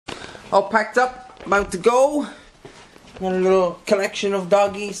All packed up, about to go. Got a little collection of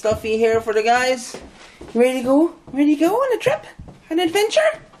doggy stuffy here for the guys. Ready to go? Ready to go on a trip? An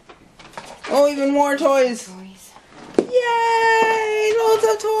adventure? Oh, even more toys. Yay! Loads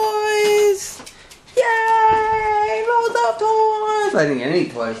of toys! Yay! Loads of toys! I didn't get any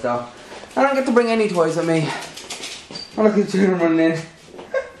toys though. I don't get to bring any toys with me. Oh, look at you running in.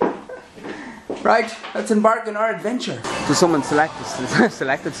 Right, let's embark on our adventure. So someone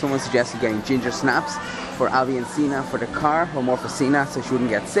someone suggested getting ginger snaps for Albie and Sina for the car, or more for Sina so she wouldn't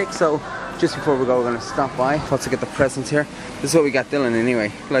get sick. So just before we go, we're going to stop by. Also get the presents here. This is what we got Dylan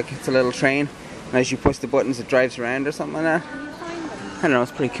anyway. Like, it's a little train, and as you push the buttons it drives around or something like that. I don't know,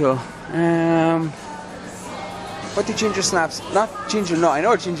 it's pretty cool. What the ginger snaps? Not ginger nut, I know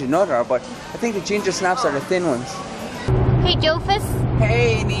what ginger nut are, but I think the ginger snaps are the thin ones. Hey Jofus.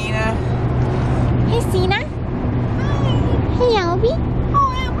 Hey Nina. Hey Sina. Hi. Hey Albie.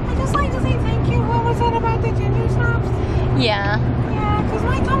 Oh, I just like to say thank you. What was that about the ginger snaps? Yeah. Yeah, because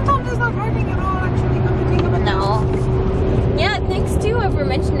my tum-tum is not hurting at all, actually. Come to think of it. No. Yeah, thanks to whoever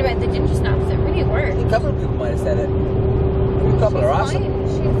mentioned about the ginger snaps. It really worked. A couple of people might have said it. A couple are awesome.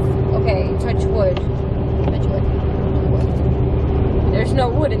 Okay, touch wood. Touch wood. There's no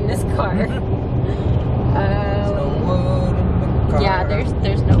wood in this car. There's no wood in the car. Yeah,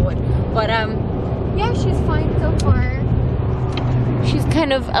 there's no wood. But yeah, she's fine so far. She's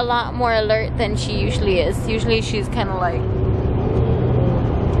kind of a lot more alert than she usually is. Usually she's kind of like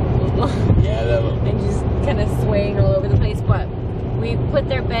yeah, that one. and just kind of swaying all over the place. But we put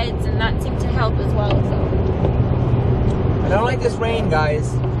their beds and that seemed to help as well. So I don't like this rain,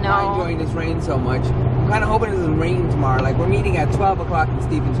 guys. No. I'm enjoying this rain so much. I'm kind of hoping it doesn't rain tomorrow. Like, we're meeting at 12 o'clock in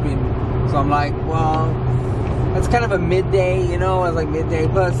Stephen's Green. So I'm like, well, that's kind of a midday, you know. I was like, midday.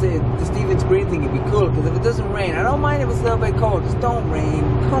 Plus, the Stephen's Green thing would be cool. Because if it doesn't rain, I don't mind if it's a little bit cold. Just don't rain.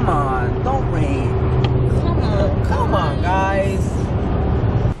 Come on. Don't rain. Come on, guys.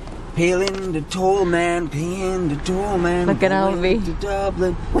 Paying the toll man. Paying the toll man. Look at Albie. To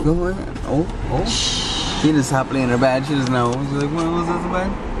Dublin. Going. Oh. Tina's happily in her bed. She doesn't know. She's like, what was this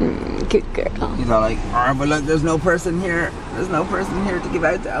about? Good girl. He's all like, oh, but look, there's no person here. There's no person here to give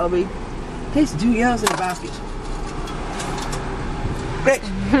out to Albie. Takes 2 yellows in a basket. Great.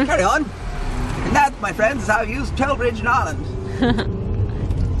 Carry on. And that, my friends, is how you use Telbridge in Ireland.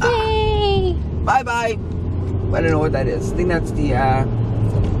 Yay! Bye-bye. I don't know what that is. I think that's the,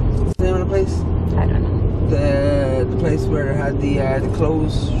 what's the name of the place? I don't know. The place where it had the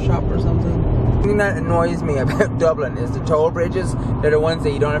clothes shop or something. The thing that annoys me about Dublin is the toll bridges. They're the ones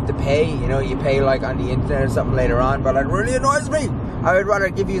that you don't have to pay. You know, you pay like on the internet or something later on. But it really annoys me. I would rather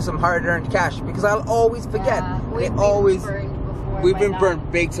give you some hard-earned cash because I'll always forget. We've been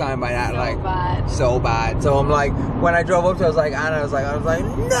burned big time by that. So bad. So I'm like, when I drove up to, I was like,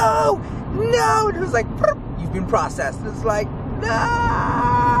 no, and it was like, you've been processed. It's like,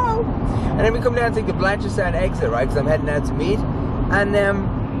 no. And then we come down to take the Blanchardstown exit, right? Because I'm heading out to meet, and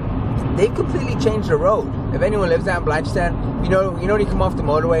they've completely changed the road. If anyone lives down Blanchardstown, you know when you come off the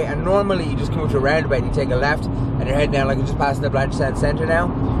motorway, and normally you just come to a roundabout and you take a left, and you're heading down like you're just passing the Blanchardstown Centre now.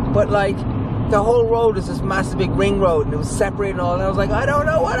 But like, the whole road is this massive big ring road, and it was separating all, and I was like, I don't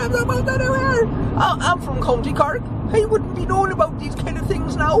know what I'm supposed to do here. I'm from County Cork. I wouldn't be knowing about these kind of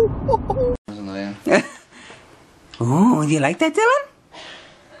things now. Oh, do you like that, Dylan?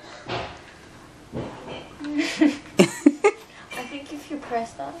 I think if you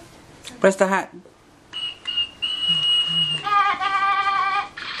press that. Press the hat.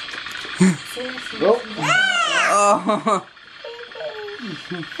 Oh.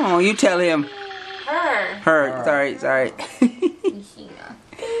 Oh, you tell him. Her. Sorry.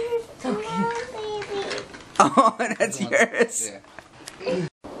 Oh, that's yours.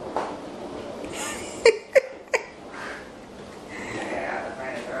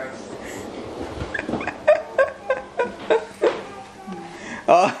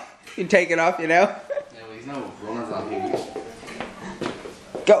 Oh, you take it off, you know? Yeah, well, he's no runners on him.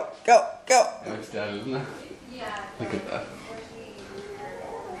 Go. Yeah, it's dead, isn't it? Yeah. Look at that.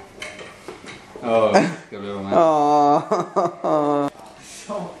 Oh, got a bit of a man.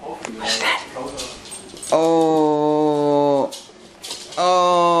 Oh,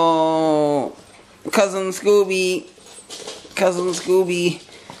 cousin Scooby.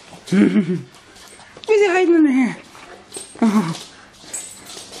 Where's he hiding in here? Oh.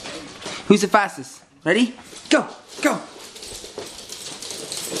 Who's the fastest? Ready? Go. Go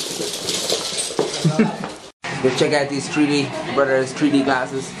check out these 3D brothers 3D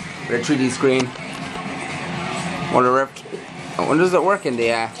glasses with a 3D screen. Wonder does it work in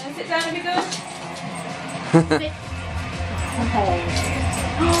the Sit down and be good.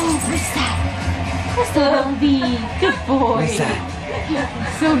 What's that, Alfie? Good boy. What's that?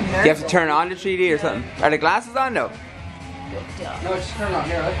 So nervous. Do you have to turn on the 3D or something? Are the glasses on though? No, just turn it on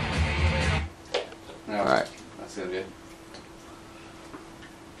here, right? No, Alright. that's gonna be it.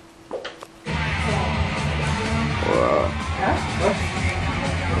 Whoa.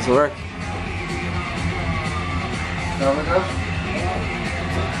 Does it work? No, we go.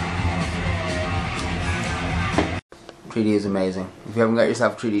 3D is amazing. If you haven't got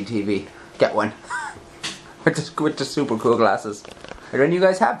yourself a 3D TV, get one. with the super cool glasses. Or do any of you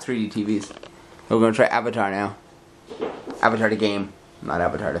guys have 3D TVs? We're going to try Avatar now. Avatar the game, not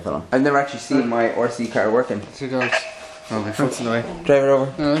Avatar the film. I've never actually seen my RC car working. Two dogs. Oh, my foot's in the way. Drive it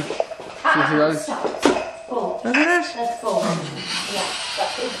over. No. Two dogs. Look at that. That's full. Yeah,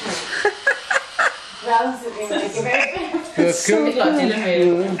 that's it. That was it. That's cool.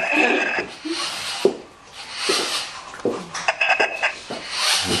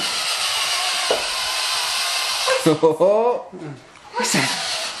 Oh, what's that?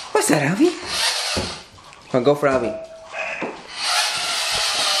 What's that, Alfie? Come on, go for Alfie.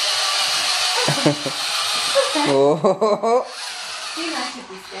 Oh. You not should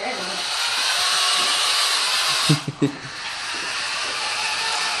be scared of it.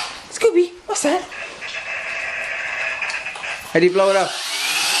 Scooby, what's that? How do you blow it up?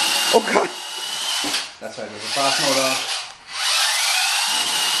 Oh God! That's right, there's a fast mode on.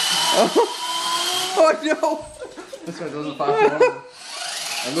 Oh no! That's right, there's a fast mode on.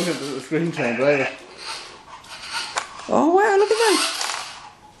 I'm looking at the screen trying to drive it. Oh wow, look at that!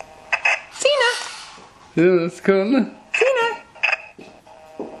 Cena! Yeah, that's cool, isn't it? Cena!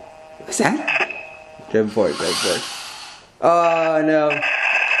 What's that? Drive forward, drive forward. Oh no!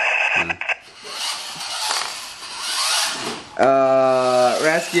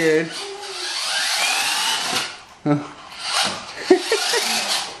 Rescued!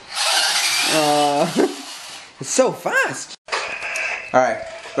 It's so fast! Alright,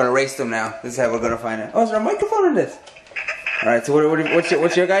 we're gonna race them now. This is how we're gonna find it. Oh, is there a microphone in this? Alright, so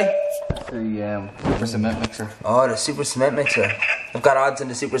what's your guy? The super cement mixer. Oh, the super cement mixer. I've got odds in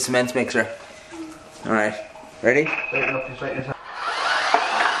the super cement mixer. Alright, ready? Straighten up, just straighten it up.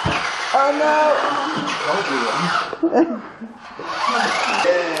 Oh no!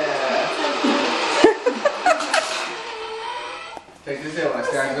 Take this out when I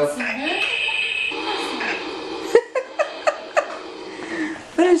stand up.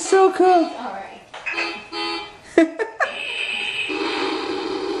 That is so cool. Alright.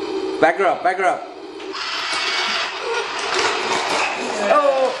 Back her up, back her up.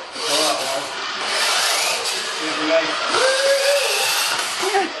 Oh!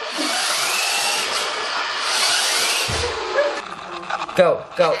 Go,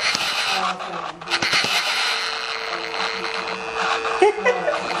 go. Of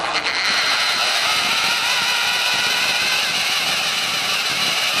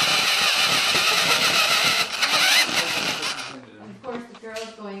course, the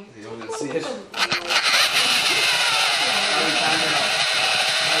girl's going. You don't see it.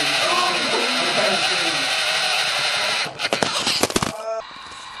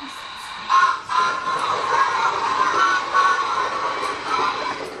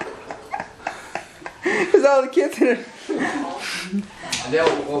 There's all the kids in it. And then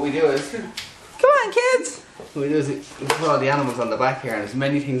what we do is, Come on, kids. what we do is we put all the animals on the back here and as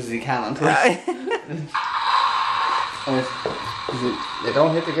many things as you can onto it. And they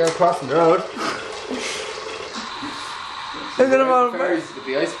don't hit the girl crossing the road. Look at them all. Cars with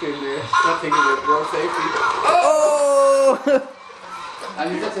the ice cream there, not thinking about road safety. Oh!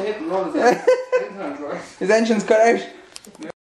 And you just hit and run as well. 10 times worse. His engine's cut out.